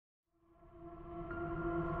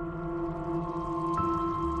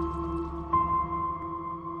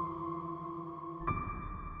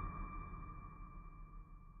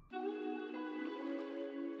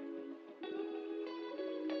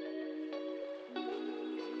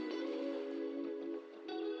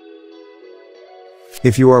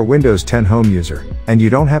If you are a Windows 10 home user, and you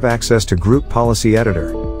don't have access to Group Policy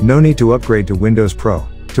Editor, no need to upgrade to Windows Pro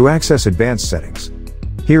to access advanced settings.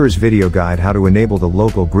 Here is video guide how to enable the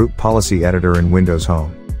local Group Policy Editor in Windows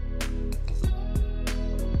Home.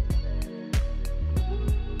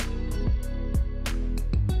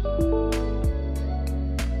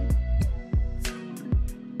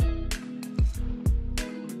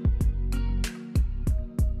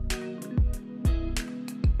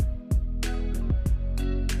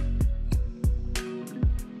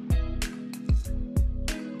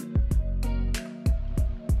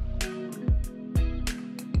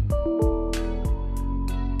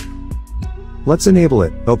 Let's enable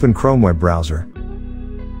it. Open Chrome web browser.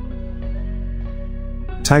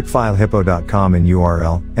 Type filehippo.com in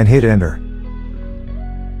URL, and hit enter.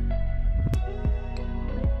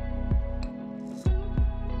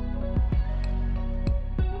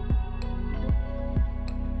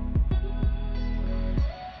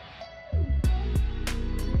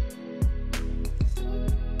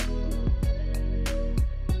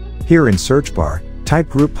 Here in search bar, type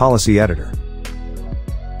Group Policy Editor.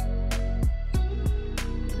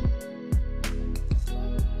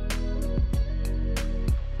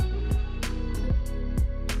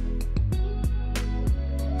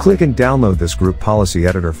 Click and download this Group Policy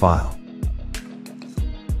Editor file.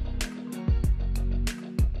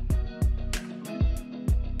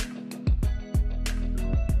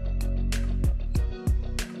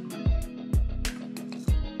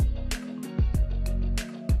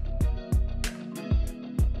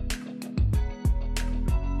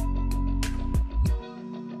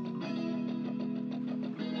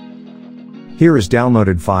 Here is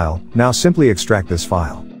downloaded file. Now simply extract this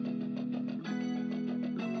file.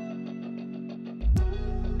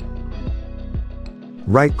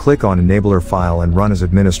 Right-click on Enabler file and run as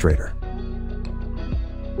administrator.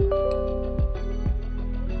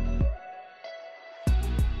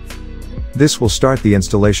 This will start the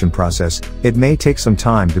installation process. It may take some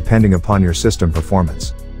time depending upon your system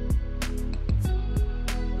performance.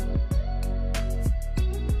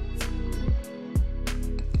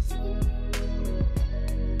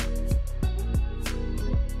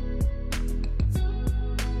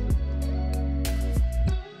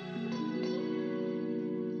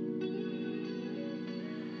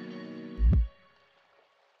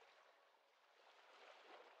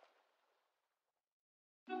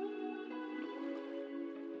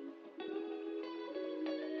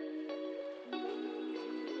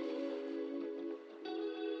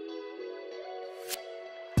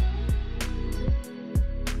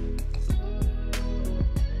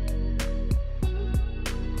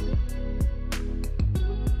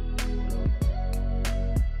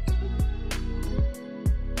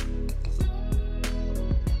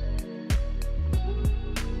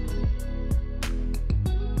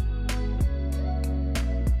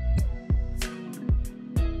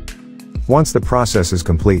 Once the process is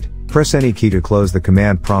complete, press any key to close the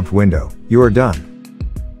command prompt window. You are done.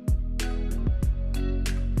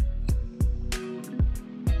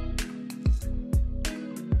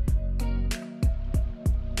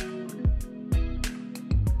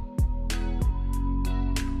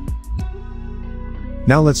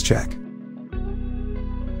 Now let's check.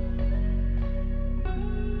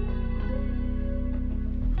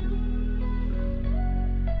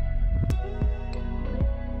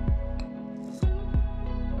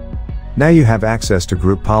 Now you have access to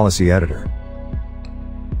Group Policy Editor.